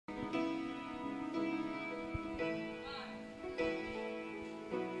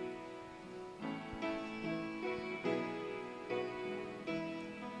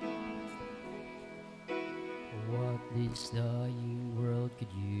This dying world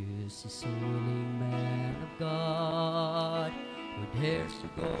could use a healing man of God who dares to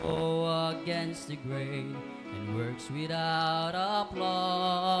go against the grain and works without applause.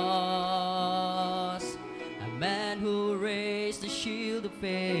 A man who raised the shield of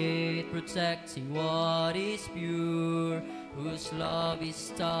faith, protecting what is pure, whose love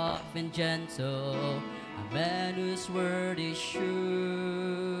is tough and gentle, a man whose word is sure.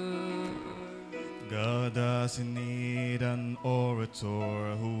 God doesn't need an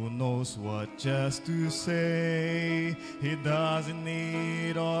orator who knows what just to say. He doesn't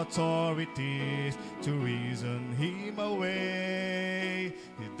need authorities to reason him away.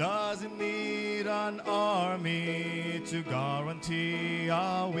 He doesn't need an army to guarantee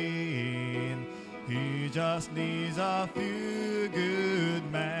a win. He just needs a few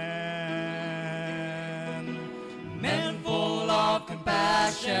good men. Men full of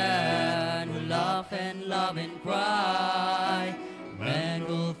compassion, who laugh and love and cry. Men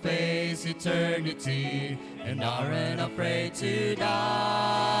who'll face eternity and aren't afraid to die.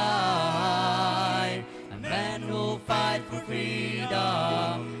 A man who'll fight for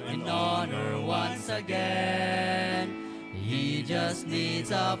freedom and honor once again. He just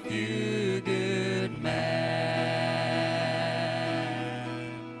needs a few good men.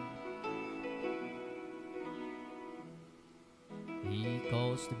 He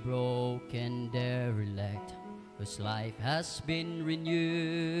calls the broken derelict, whose life has been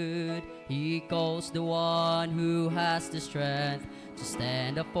renewed. He calls the one who has the strength to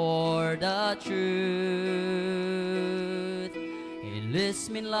stand up for the truth.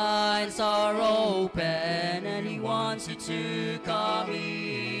 Enlistment lines are open and he wants you to come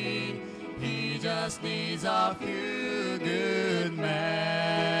in. He just needs a few good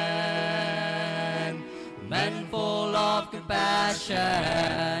men. Men full of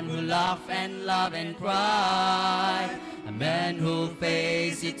compassion, who laugh and love and cry. A man who'll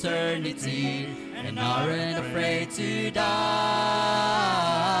face eternity and aren't afraid to die.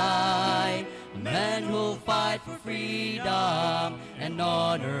 A man who'll fight for freedom and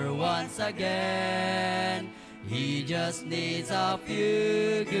honor once again. He just needs a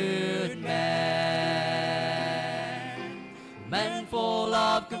few good men. Men full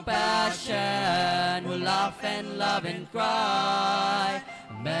of compassion, who laugh and love and cry.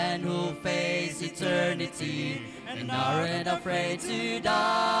 Men who face eternity and aren't afraid to die.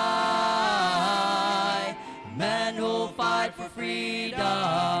 Men who fight for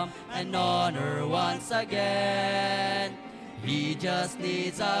freedom and honor once again. He just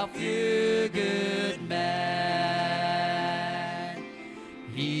needs a few good men.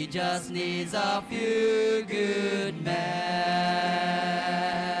 He just needs a few good men.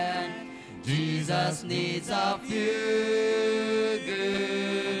 Jesus needs a few